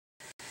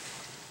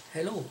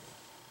Hello.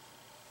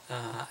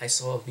 I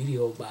saw a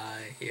video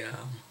by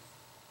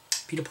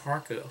Peter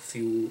Parker a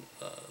few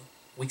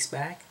weeks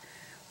back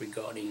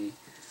regarding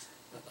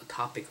a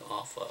topic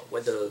of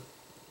whether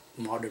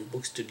modern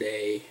books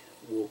today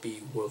will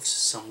be worth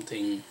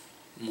something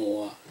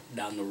more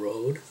down the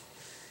road.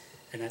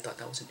 And I thought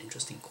that was an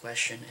interesting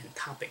question and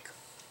topic.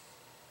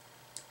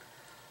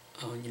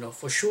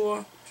 For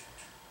sure,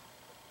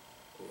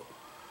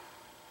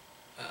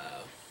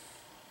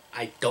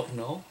 I don't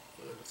know.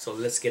 So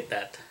let's get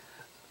that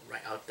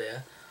right out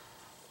there.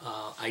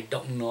 I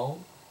don't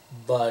know,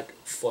 but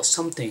for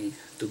something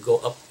to go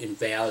up in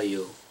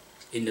value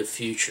in the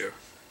future,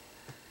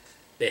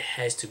 there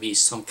has to be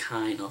some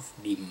kind of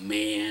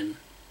demand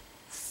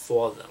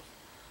for them.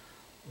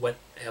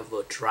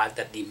 Whatever drive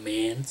that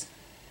demand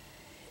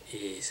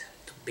is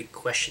the big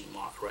question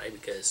mark, right?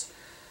 Because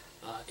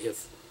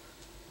if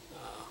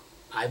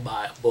I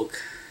buy a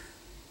book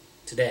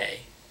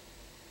today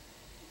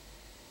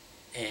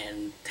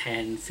and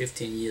 10,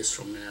 15 years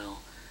from now,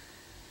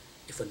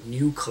 if a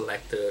new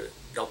collector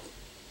don't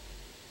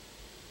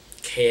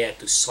care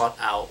to sort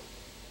out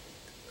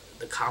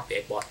the copy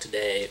I bought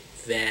today,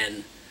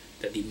 then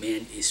the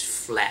demand is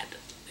flat.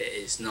 There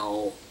is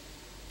no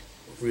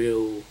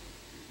real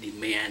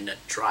demand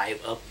that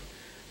drive up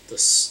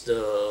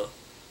the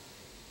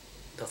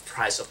the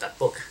price of that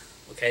book.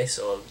 Okay,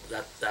 so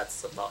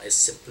that's about as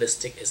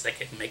simplistic as I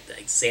can make the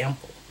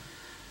example,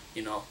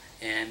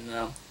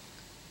 and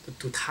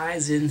to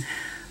ties in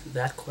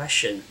that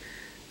question,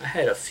 I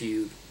had a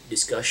few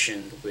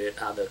discussions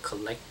with other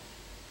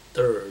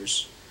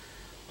collectors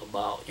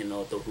about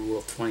the rule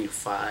of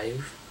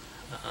 25,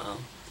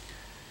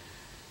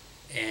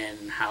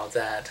 and how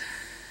that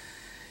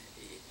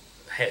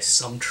has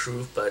some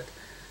truth, but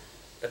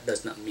that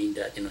does not mean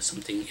that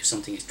something if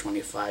something is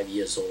 25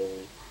 years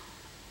old,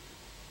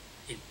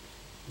 it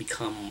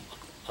become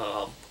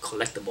a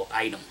collectible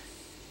item.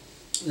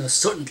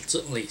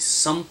 Certainly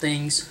some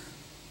things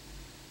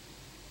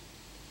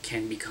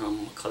can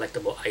become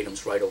collectible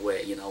items right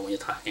away. When you're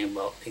talking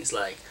about things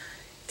like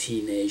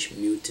Teenage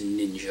Mutant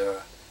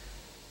Ninja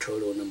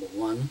Turtle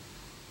 #1,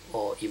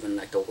 or even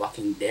like The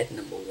Walking Dead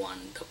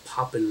 #1, the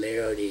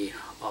popularity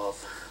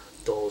of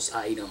those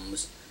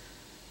items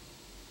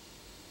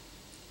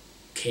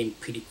came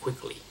pretty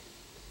quickly,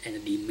 and the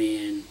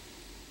demand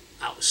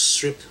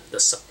outstripped the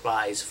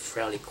supplies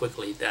fairly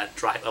quickly. That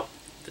drive up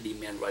the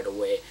demand right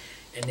away.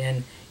 And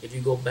then if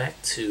you go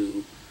back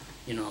to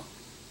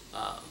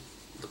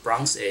the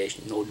Bronze Age,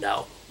 no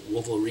doubt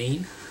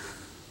Wolverine,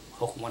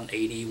 Hulk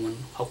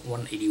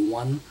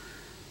 181,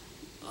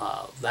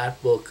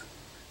 that book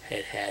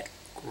had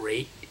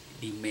great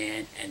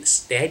demand and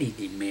steady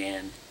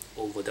demand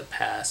over the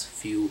past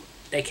few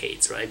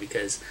decades, right?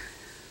 Because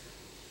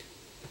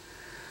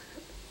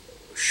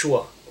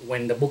sure,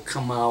 when the book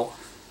come out,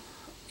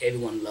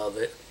 everyone love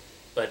it,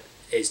 but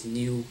as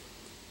new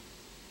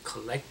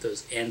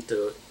collectors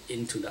enter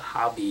into the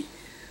hobby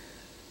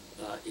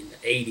in the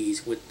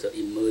 80s with the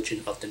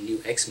emergence of the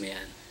new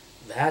X-Men,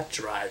 that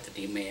drive the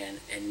demand.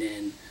 And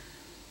then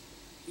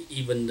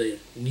even the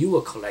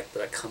newer collector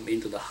that come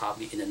into the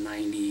hobby in the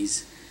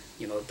 90s,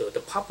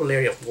 the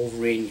popularity of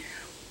Wolverine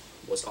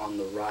was on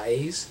the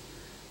rise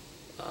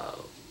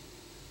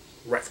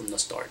right from the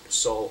start.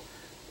 So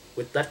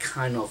with that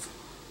kind of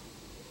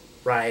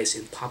rise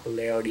in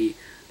popularity,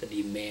 the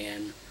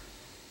demand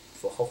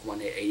for Hulk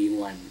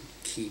 181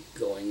 keep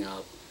going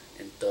up,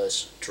 and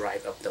thus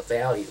drive up the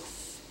value.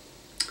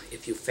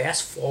 If you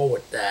fast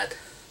forward that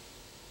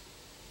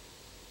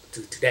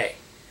to today,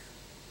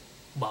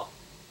 well,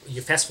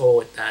 you fast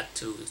forward that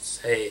to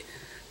say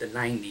the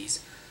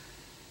 90s,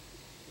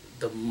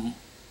 the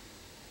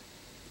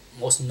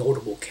most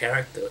notable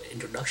character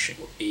introduction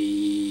would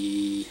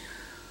be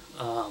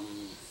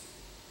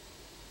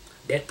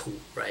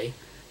Deadpool, right?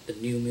 The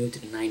New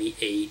Mutant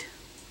 98,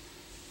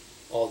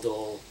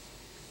 although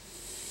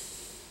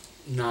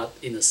not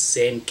in the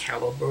same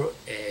caliber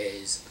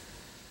as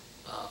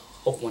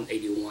Hulk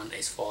 181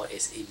 as far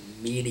as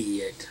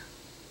immediate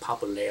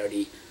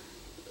popularity.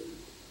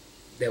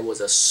 There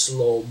was a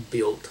slow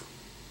build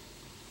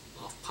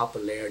of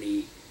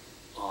popularity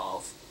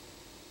of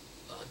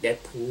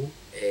Deadpool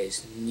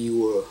as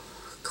newer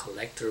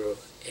collector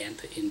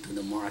enter into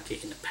the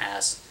market in the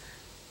past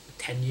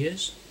 10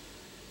 years.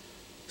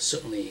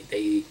 Certainly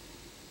they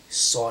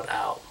sought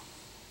out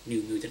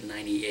New Mutant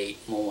 98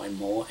 more and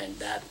more, and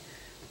that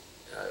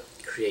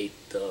create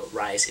the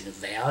rise in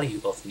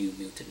value of New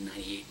Mutant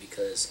 98,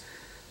 because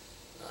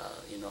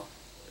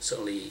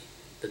certainly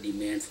the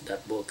demand for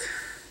that book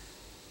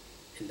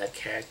and that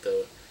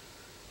character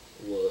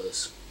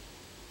was,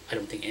 I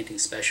don't think, anything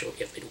special.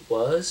 If it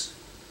was,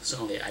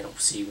 certainly I don't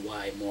see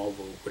why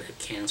Marvel would have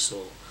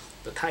canceled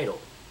the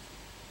title.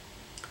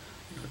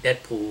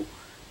 Deadpool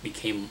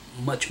became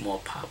much more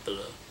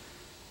popular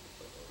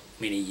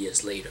many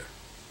years later.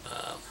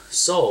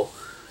 So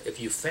if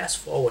you fast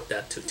forward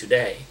that to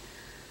today,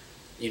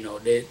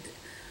 they,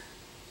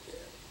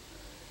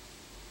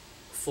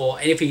 for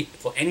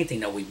anything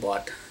that we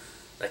bought,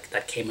 like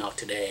that came out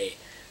today,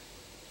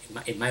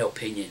 in my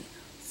opinion,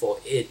 for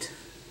it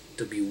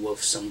to be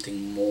worth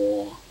something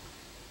more,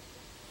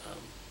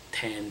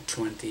 10,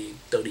 20,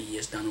 30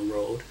 years down the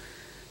road,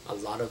 a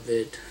lot of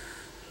it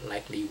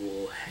likely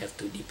will have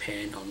to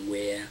depend on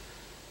where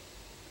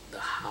the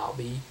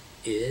hobby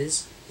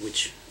is,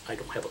 which I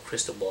don't have a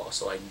crystal ball,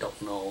 so I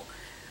don't know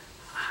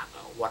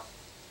what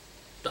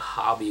the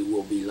hobby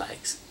will be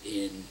like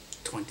in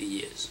 20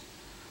 years.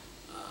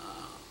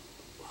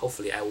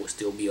 Hopefully I will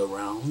still be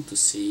around to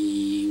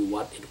see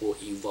what it will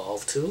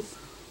evolve to.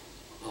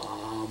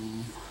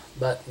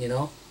 But you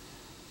know,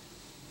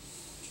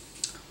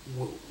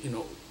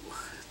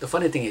 the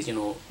funny thing is,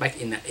 back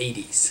in the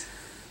 80s,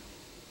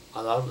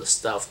 a lot of the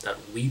stuff that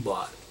we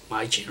bought,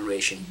 my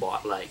generation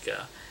bought, like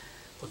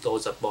for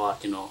those that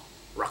bought,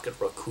 Rocket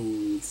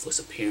Raccoon, first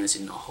appearance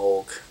in the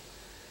Hulk,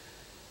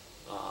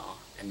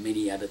 and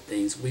many other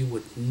things, we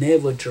would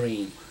never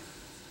dream,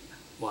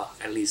 well,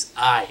 at least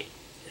I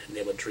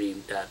never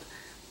dreamed that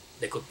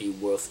they could be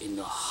worth in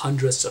the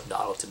hundreds of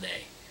dollars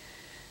today.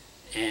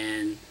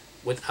 And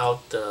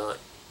without the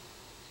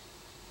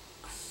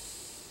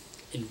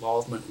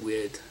involvement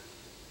with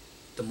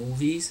the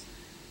movies,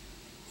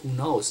 who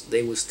knows,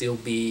 they will still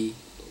be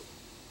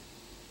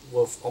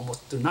worth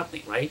almost to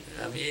nothing, right?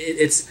 I mean,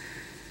 it's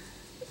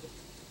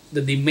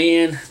the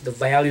demand, the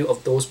value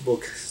of those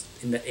books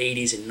in the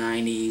 80s and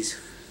 90s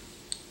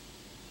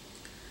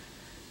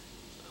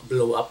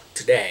blow up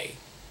today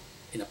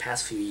in the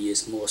past few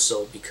years, more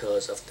so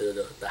because of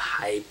the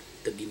hype,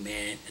 the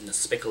demand, and the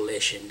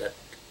speculation that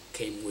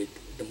came with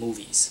the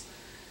movies.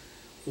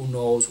 Who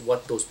knows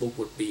what those books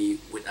would be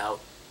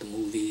without the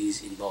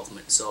movies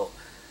involvement. So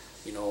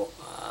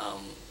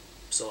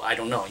so I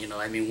don't know,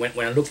 I mean,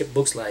 when I look at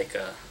books like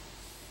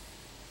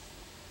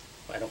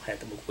I don't have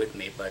the book with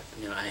me, but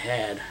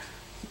I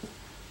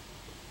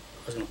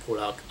was gonna pull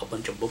out a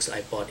bunch of books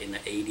I bought in the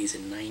 80s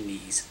and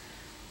 90s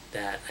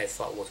that I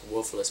thought was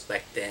worthless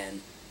back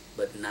then,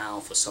 but now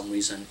for some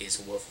reason is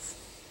worth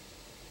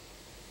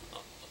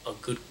a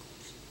good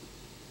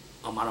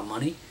amount of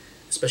money,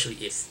 especially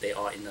if they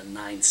are in the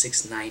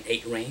 9.6,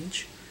 9.8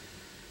 range.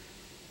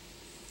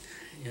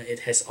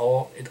 It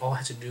all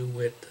has to do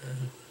with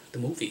the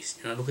movies.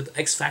 Look at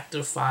X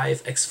Factor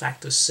 5, X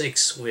Factor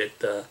 6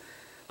 with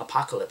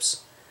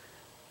Apocalypse.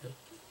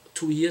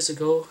 2 years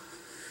ago,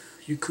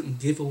 you couldn't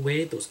give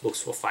away those books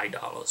for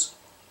 $5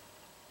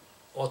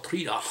 or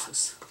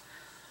 $3.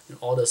 And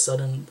all of a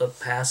sudden, the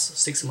past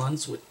 6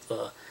 months with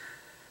the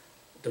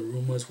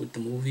rumors with the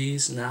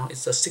movies, now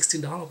it's a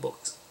 $60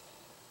 books.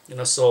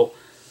 So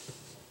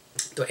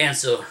to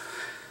answer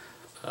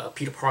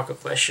Peter Parker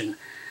question,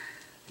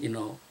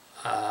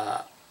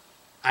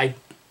 I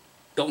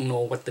don't know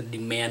what the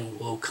demand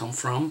will come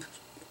from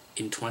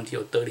in 20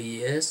 or 30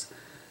 years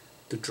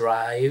to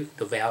drive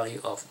the value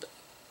of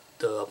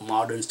the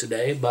moderns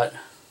today, but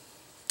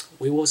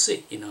we will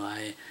see.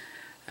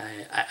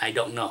 I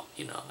don't know.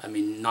 I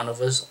mean, none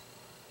of us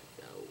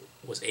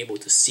was able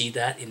to see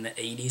that in the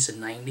 80s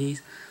and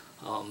 90s.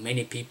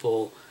 Many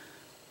people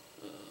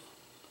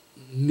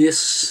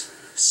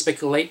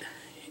speculate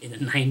in the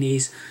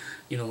 90s.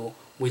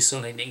 We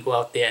certainly didn't go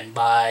out there and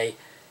buy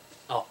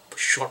a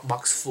short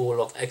box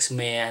full of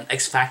X-Men,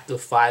 X Factor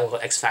 5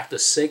 or X Factor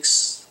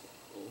 6.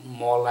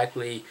 More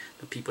likely,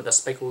 the people that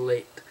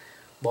speculate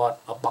bought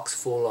a box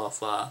full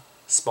of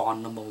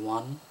Spawn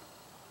 #1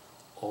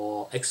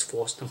 or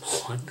X-Force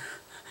 #1.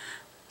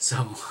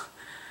 So,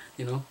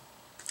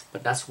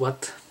 but that's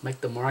what makes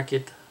the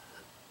market,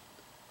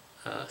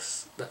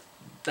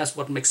 that's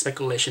what makes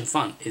speculation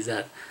fun, is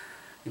that,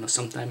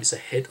 sometimes it's a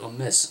hit or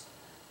miss.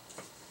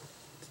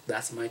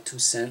 That's my 2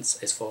 cents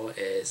as far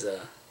as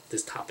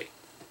this topic.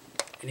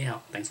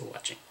 Anyhow, thanks for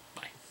watching.